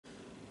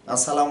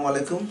আসসালামু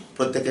আলাইকুম,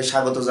 প্রত্যেককে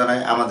স্বাগত জানাই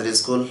আমাদের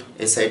স্কুল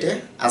এই সাইটে।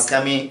 আজকে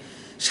আমি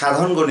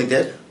সাধারণ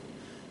গণিতের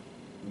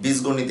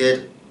বীজগণিতের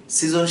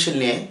সৃজনশীল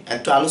নিয়ে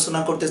একটু আলোচনা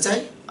করতে চাই।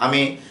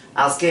 আমি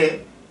আজকে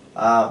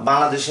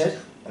বাংলাদেশের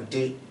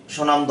একটি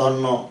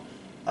সুনামধন্য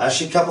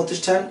শিক্ষা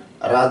প্রতিষ্ঠান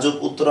রাজুক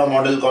উত্তরা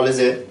মডেল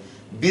কলেজের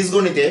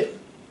বীজগণিতের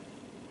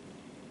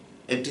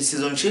একটি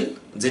সৃজনশীল,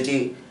 যেটি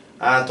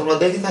তোমরা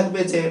দেখে থাকবে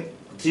যে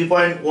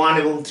 3.1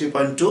 এবং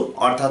 3.2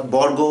 অর্থাৎ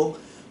বর্গ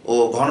ও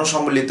ঘন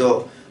সম্মিলিত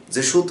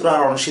যে সূত্র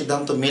আর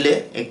অনুসিদ্ধান্ত মিলে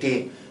একটি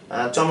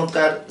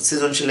চমৎকার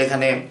সৃজনশীল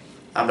এখানে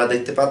আমরা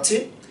দেখতে পাচ্ছি।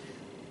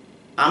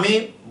 আমি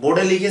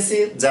বোর্ডে লিখেছি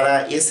যারা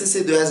এসএসসি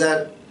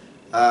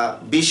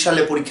 2020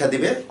 সালে পরীক্ষা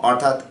দিবে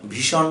অর্থাৎ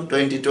ভিশন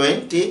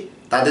 2020,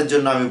 তাদের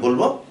জন্য আমি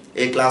বলবো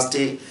এই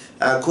ক্লাসটি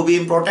খুবই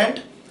ইম্পর্ট্যান্ট।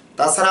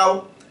 তাছাড়াও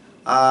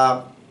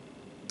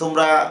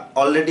তোমরা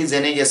অলরেডি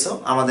জেনে গেছো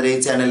আমাদের এই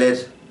চ্যানেলের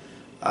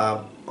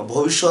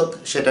ভবিষ্যৎ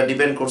সেটা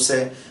ডিপেন্ড করছে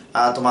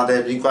তোমাদের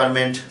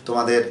রিকোয়ারমেন্ট,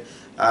 তোমাদের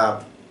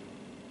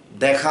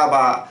দেখা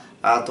বা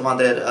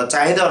তোমাদের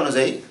চাহিদা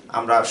অনুযায়ী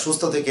আমরা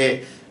সুস্থ থেকে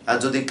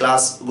যদি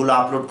ক্লাসগুলো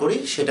আপলোড করি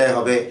সেটাই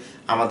হবে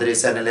আমাদের এই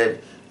চ্যানেলের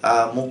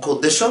মুখ্য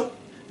উদ্দেশ্য।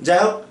 যাই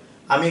হোক,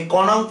 আমি ক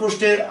নং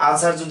প্রশ্নের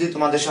আনসার যদি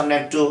তোমাদের সামনে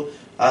একটু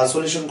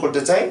সলিউশন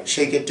করতে চাই,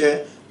 সেই ক্ষেত্রে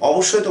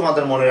অবশ্যই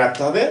তোমাদের মনে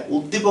রাখতে হবে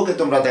উদ্দীপকে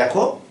তোমরা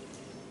দেখো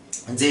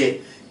যে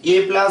a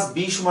প্লাস b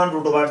সমান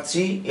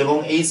 √3 এবং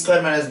a square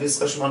minus b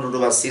square সমান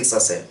 √6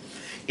 আছে।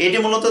 এটি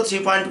মূলত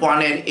 3.1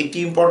 এর একটি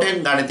ইম্পর্টেন্ট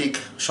গাণিতিক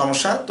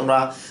সমস্যা। তোমরা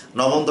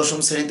নবম দশম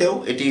শ্রেণীতেও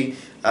এটি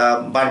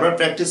বারবার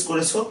প্র্যাকটিস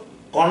করেছো।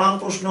 ক নং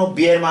প্রশ্ন b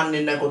এর মান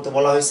নির্ণয় করতে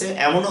বলা হয়েছে।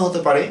 এমনও হতে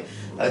পারে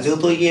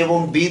যেহেতু a এবং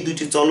b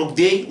দুইটি চলক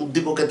দিয়েই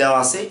উদ্দীপকে দেওয়া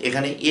আছে,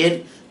 এখানে a এর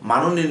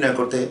মানও নির্ণয়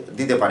করতে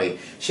দিতে পারে।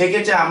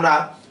 সেক্ষেত্রে আমরা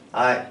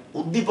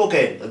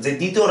উদ্দীপকের যে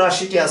দ্বিতীয়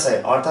রাশিটি আছে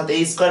অর্থাৎ a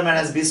square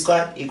minus b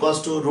square equals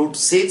to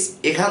 √6,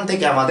 এখান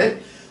থেকে আমাদের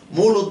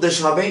মূল উদ্দেশ্য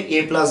হবে a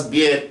প্লাস b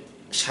এর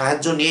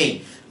সাহায্য নিয়েই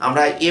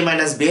আমরা a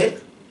মাইনাস b এর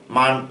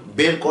মান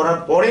বের করার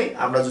পরে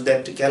আমরা যদি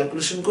একটি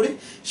ক্যালকুলেশন করি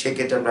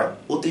সেক্ষেত্রে আমরা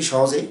অতি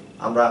সহজেই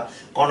আমরা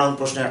ক নং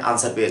প্রশ্নের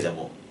আনসার পেয়ে যাব।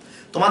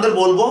 তোমাদের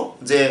বলবো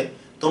যে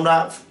তোমরা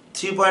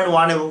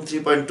 3.1 এবং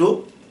 3.2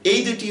 এই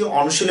দুটি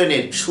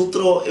অনুশীলনের সূত্র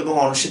এবং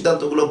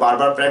অনুসিদ্ধান্তগুলো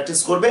বারবার প্র্যাকটিস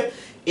করবে।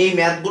 এই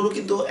ম্যাথগুলো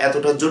কিন্তু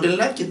এতটা জটিল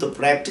না, কিন্তু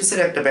প্র্যাকটিসের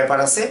একটা ব্যাপার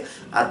আছে।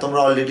 আর তোমরা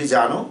অলরেডি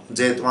জানো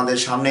যে তোমাদের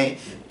সামনে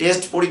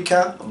টেস্ট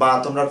পরীক্ষা বা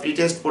তোমরা প্রি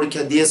টেস্ট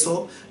পরীক্ষা দিয়েছো।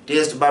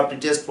 টেস্ট বা প্রি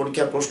টেস্ট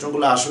পরীক্ষার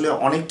প্রশ্নগুলো আসলে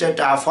অনেকটা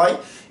টাফ হয়।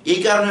 এই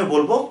কারণে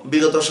বলবো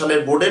বিগত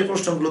সালের বোর্ডের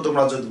প্রশ্নগুলো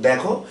তোমরা যদি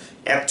দেখো,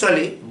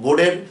 অ্যাকচুয়ালি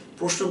বোর্ডের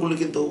প্রশ্নগুলো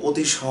কিন্তু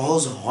অতি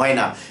সহজ হয়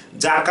না।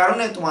 যার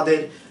কারণে তোমাদের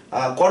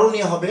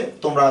করণীয় হবে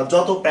তোমরা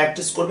যত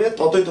প্র্যাকটিস করবে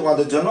ততই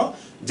তোমাদের জন্য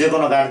যে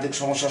কোনো গাণিতিক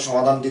সমস্যার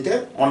সমাধান দিতে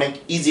অনেক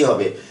ইজি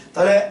হবে।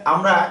 তাহলে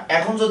আমরা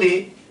এখন যদি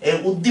এই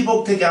উদ্দীপক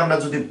থেকে আমরা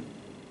যদি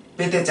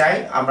পেতে চাই,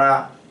 আমরা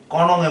ক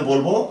নংয়ে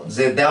বলবো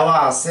যে দেওয়া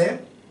আছে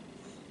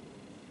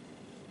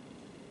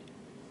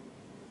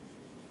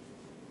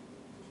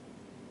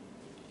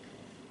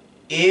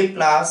a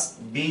প্লাস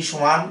b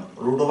সমান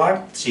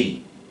 √3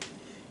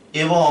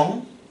 এবং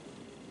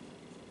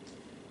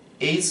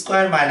a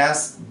square minus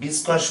b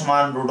square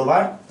সমান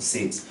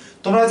 √6।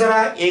 তোমরা যারা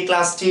এই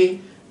ক্লাসটি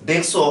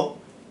দেখছো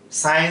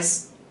সায়েন্স,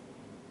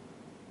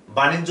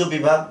 বাণিজ্য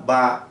বিভাগ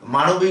বা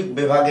মানবিক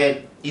বিভাগের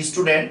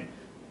স্টুডেন্ট,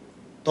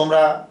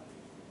 তোমরা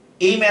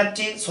এই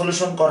ম্যাথটি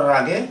সলিউশন করার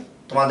আগে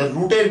তোমাদের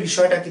রুটের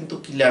বিষয়টা কিন্তু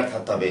ক্লিয়ার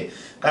থাকতে হবে।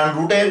 কারণ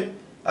রুটের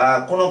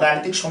কোনো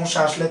গাণিতিক সমস্যা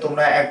আসলে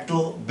তোমরা একটু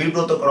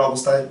বিব্রতকর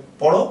অবস্থায়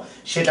পড়ো,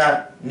 সেটা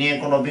নিয়ে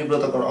কোনো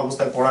বিব্রতকর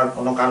অবস্থায় পড়ার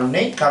কোনো কারণ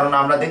নেই। কারণ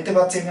আমরা দেখতে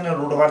পাচ্ছি এখানে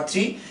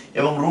 √3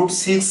 এবং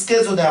 √6 কে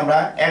যদি আমরা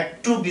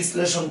একটু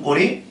বিশ্লেষণ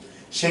করি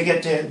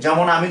সেক্ষেত্রে,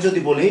 যেমন আমি যদি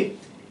বলি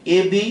এ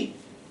বি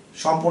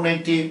সম্পূর্ণ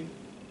একটি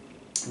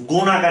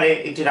গুণ আকারে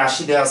একটি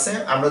রাশি দেওয়া আছে,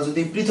 আমরা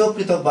যদি পৃথক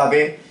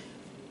পৃথকভাবে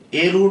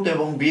এ রুট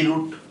এবং বি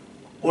রুট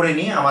করে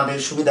নিই আমাদের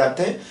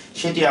সুবিধার্থে,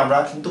 সেটি আমরা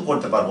কিন্তু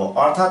করতে পারবো।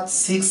 অর্থাৎ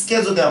 6 কে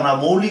যদি আমরা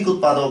মৌলিক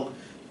উৎপাদক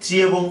 3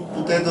 এবং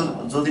 2 তে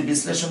যদি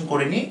বিশ্লেষণ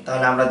করে নিই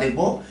তাহলে আমরা দেখব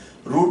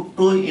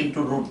 √2 ×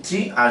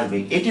 √3 আসবে।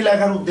 এটি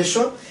লেখার উদ্দেশ্য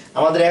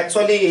আমাদের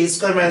actually a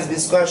square minus b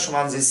square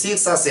সমান যে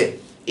 6 আছে,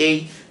 এই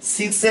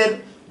 6 এর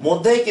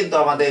মধ্যেই কিন্তু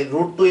আমাদের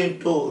 √2 ×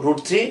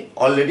 √3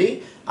 অলরেডি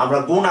আমরা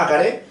গুণ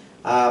আকারে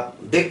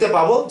দেখতে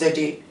পাবো,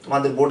 যেটি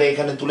তোমাদের বোর্ডে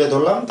এখানে তুলে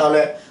ধরলাম।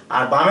 তাহলে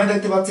আর বামে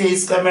দেখতে পাচ্ছি a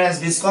square minus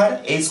b square,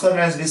 a square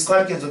minus b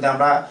square কে যদি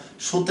আমরা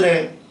সূত্রে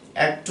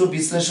একটু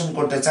বিশ্লেষণ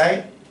করতে চাই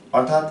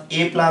অর্থাৎ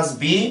a plus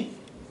b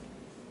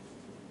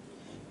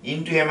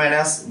into a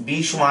minus b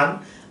সমান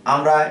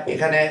আমরা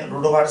এখানে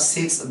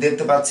 √6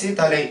 দেখতে পাচ্ছি।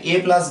 তাহলে a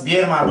প্লাস b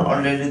এর মান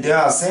অলরেডি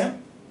দেওয়া আছে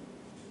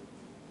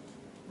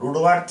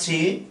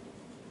 √3,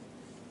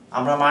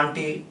 আমরা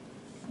মানটি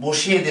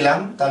বসিয়ে দিলাম।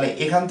 তাহলে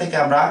এখান থেকে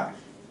আমরা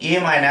a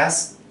মাইনাস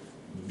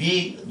b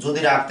যদি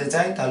রাখতে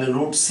চাই তাহলে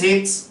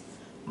 √6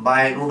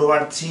 বাই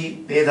 √3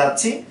 পেয়ে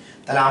যাচ্ছি।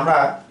 তাহলে আমরা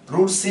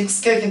 √6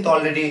 কে কিন্তু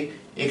অলরেডি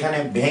এখানে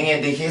ভেঙে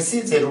দেখিয়েছি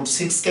যে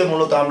 √6 কে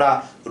মূলত আমরা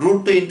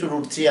 √2 ×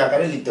 √3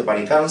 আকারে লিখতে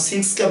পারি। কারণ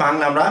 6 কে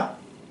ভাঙলে আমরা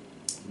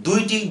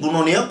দুইটি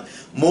গুণনীয়ক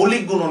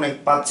মৌলিক গুণনীয়ক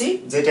পাচ্ছি,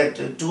 যেটা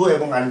একটা 2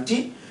 এবং আরেকটি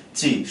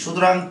 3।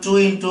 সুতরাং 2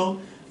 ইন্টু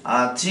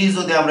 3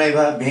 যদি আমরা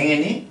এভাবে ভেঙে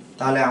নিই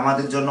তাহলে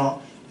আমাদের জন্য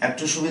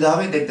একটু সুবিধা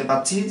হবে। দেখতে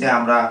পাচ্ছি যে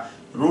আমরা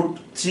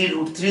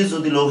 √3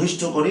 যদি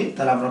লঘিষ্ঠ করি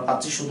তাহলে আমরা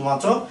পাচ্ছি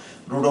শুধুমাত্র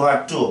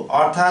 √2,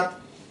 অর্থাৎ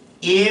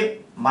a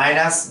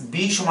মাইনাস b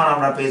সমান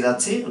আমরা পেয়ে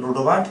যাচ্ছি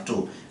 √2।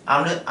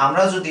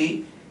 আমরা যদি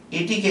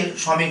এটিকে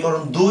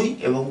সমীকরণ 2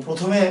 এবং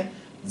প্রথমে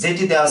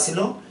যেটি দেওয়া ছিল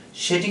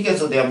সেটিকে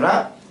যদি আমরা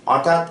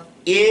অর্থাৎ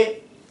a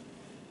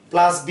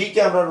প্লাস b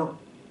কে আমরা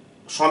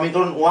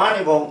সমীকরণ 1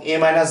 এবং a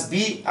মাইনাস b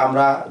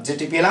আমরা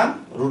যেটি পেলাম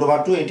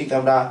 √2, এটিকে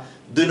আমরা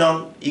 2 নং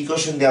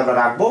ইকুয়েশন দিয়ে আমরা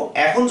রাখবো।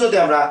 এখন যদি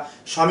আমরা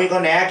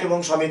সমীকরণ 1 এবং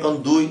সমীকরণ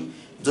 2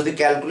 যদি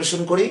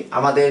ক্যালকুলেশন করি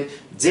আমাদের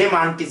যে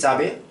মানটি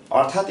চাবে,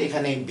 অর্থাৎ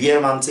এখানে b এর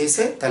মান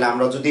চেয়েছে, তাহলে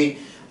আমরা যদি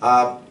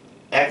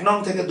 1 নং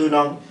থেকে 2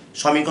 নং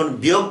সমীকরণ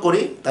বিয়োগ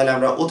করি তাহলে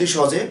আমরা অতি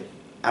সহজে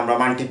আমরা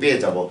মানটি পেয়ে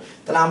যাব।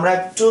 তাহলে আমরা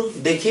একটু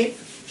দেখি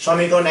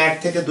সমীকরণ 1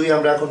 থেকে 2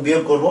 আমরা এখন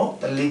বিয়োগ করব।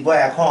 তাহলে লিখব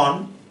এখন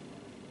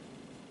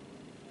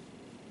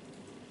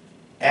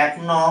 1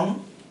 নং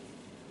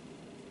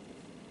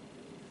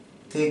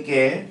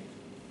থেকে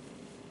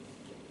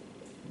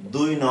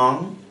 2 নং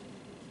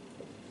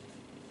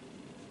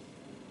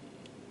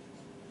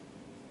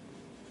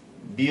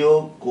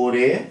বিয়োগ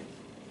করে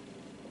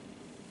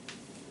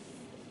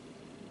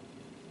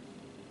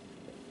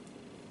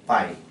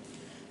পাই।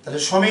 তাহলে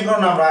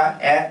সমীকরণ আমরা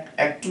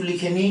একটু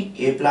লিখে নিই,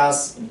 a প্লাস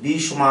b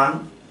সমান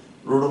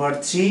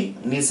 √3,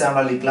 নিচে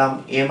আমরা লিখলাম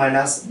a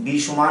মাইনাস b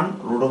সমান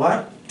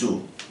 √2।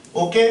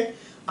 ওকে,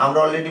 আমরা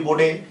অলরেডি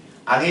বোর্ডে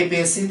আগেই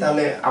পেয়েছি।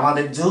 তাহলে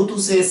আমাদের যেহেতু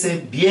চেয়েছে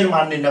b এর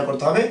মান নির্ণয়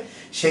করতে হবে,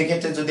 সেই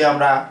ক্ষেত্রে যদি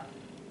আমরা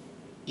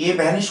a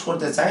ভ্যানিশ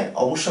করতে চাই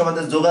অবশ্যই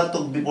আমাদের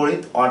যোগাত্মক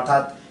বিপরীত,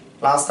 অর্থাৎ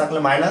প্লাস থাকলে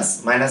মাইনাস,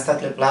 মাইনাস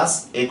থাকলে প্লাস,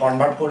 এই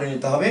কনভার্ট করে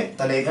নিতে হবে।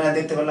 তাহলে এখানে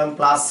দেখতে পেলাম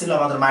প্লাস ছিল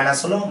আমাদের মাইনাস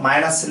হলো,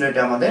 মাইনাস ছিল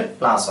এটা আমাদের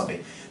প্লাস হবে।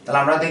 তাহলে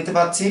আমরা দেখতে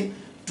পাচ্ছি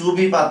 2b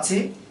পাচ্ছি,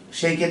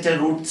 সেই ক্ষেত্রে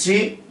 √3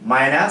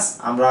 মাইনাস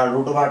আমরা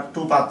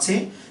 √2 পাচ্ছি।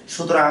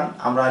 সুতরাং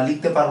আমরা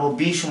লিখতে পারবো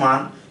b সমান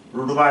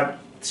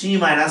 √3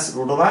 মাইনাস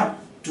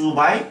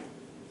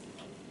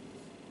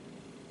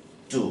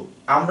 √2/2।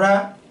 আমরা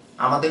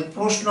আমাদের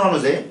প্রশ্ন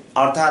অনুযায়ী,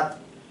 অর্থাৎ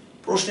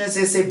প্রশ্নে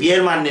চেয়েছে b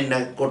এর মান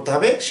নির্ণয় করতে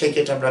হবে, সেই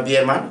ক্ষেত্রে আমরা b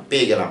এর মান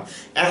পেয়ে গেলাম।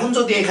 এখন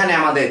যদি এখানে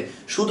আমাদের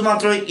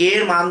শুধুমাত্র a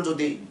এর মান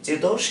যদি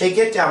চেত, সেই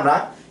ক্ষেত্রে আমরা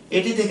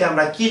এটি থেকে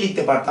আমরা কি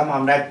লিখতে পারতাম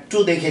আমরা একটু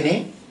দেখে নিই।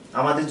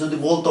 আমাদের যদি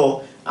বলতো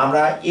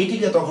আমরা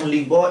এটিকে তখন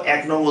লিখব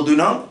 1 নং ও 2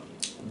 নং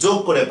যোগ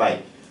করে পাই।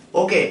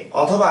 ওকে,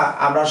 অথবা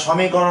আমরা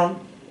সমীকরণ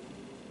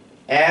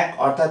 1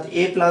 অর্থাৎ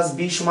a প্লাস b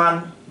সমান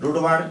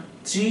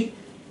 √3,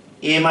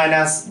 a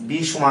মাইনাস b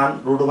সমান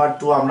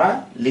 √2 আমরা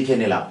লিখে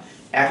নিলাম।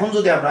 এখন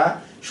যদি আমরা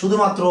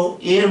শুধুমাত্র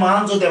এর মান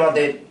যদি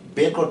আমাদের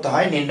বের করতে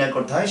হয়, নির্ণয়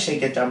করতে হয়, সেই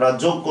ক্ষেত্রে আমরা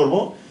যোগ করব।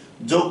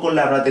 যোগ করলে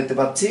আমরা দেখতে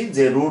পাচ্ছি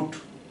যে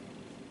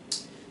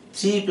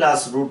 √3 প্লাস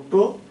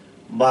 √2,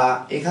 বা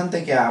এখান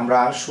থেকে আমরা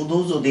শুধু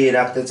যদি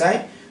রাখতে চাই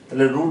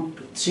তাহলে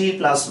 √3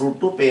 প্লাস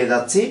 √2 পেয়ে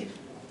যাচ্ছি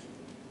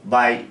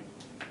বাই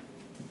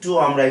 2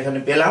 আমরা এখানে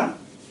পেলাম।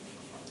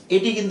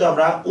 এটি কিন্তু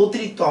আমরা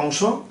অতিরিক্ত অংশ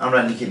আমরা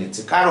লিখে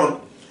নিচ্ছি, কারণ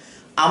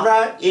আমরা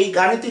এই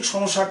গাণিতিক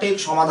সমস্যাটির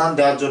সমাধান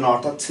দেওয়ার জন্য,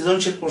 অর্থাৎ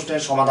সৃজনশীল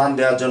প্রশ্নের সমাধান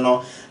দেওয়ার জন্য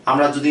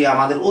আমরা যদি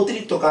আমাদের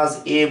অতিরিক্ত কাজ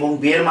a এবং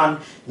b এর মান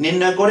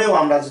নির্ণয় করেও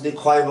আমরা যদি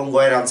খ এবং গ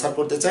এর আনসার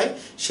করতে চাই,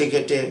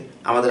 সেক্ষেত্রে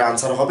আমাদের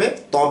আনসার হবে।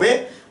 তবে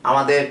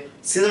আমাদের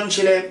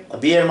সৃজনশীলে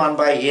b এর মান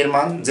বা a এর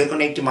মান যে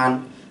কোনো একটি মান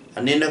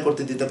নির্ণয়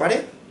করতে দিতে পারে।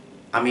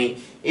 আমি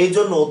এই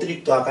জন্য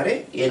অতিরিক্ত আকারে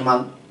এর মান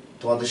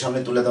তোমাদের সামনে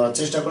তুলে ধরার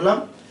চেষ্টা করলাম।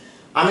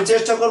 আমি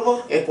চেষ্টা করব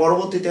এর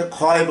পরবর্তীতে খ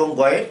এবং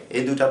গ এর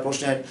এই দুইটা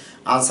প্রশ্নের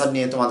আনসার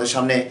নিয়ে তোমাদের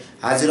সামনে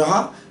হাজির হওয়া।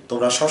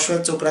 তোমরা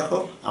সবসময় চোখ রাখো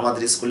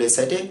আমাদের স্কুলের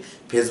সাইটে,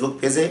 ফেসবুক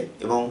পেজে,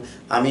 এবং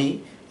আমি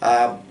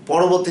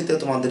পরবর্তীতে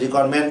তোমাদের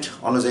রিকোয়ারমেন্ট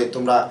অনুযায়ী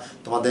তোমরা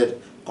তোমাদের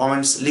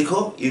কমেন্টস লিখো,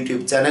 ইউটিউব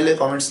চ্যানেলে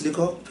কমেন্টস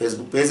লিখো,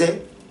 ফেসবুক পেজে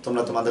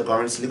তোমরা তোমাদের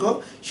কমেন্টস লিখো,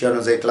 সে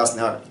অনুযায়ী ক্লাস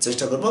নেওয়ার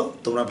চেষ্টা করব।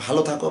 তোমরা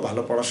ভালো থাকো,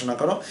 ভালো পড়াশোনা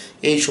করো,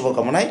 এই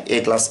শুভকামনায়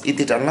এই ক্লাস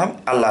ইতি টানলাম।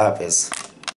 আল্লাহ হাফেজ।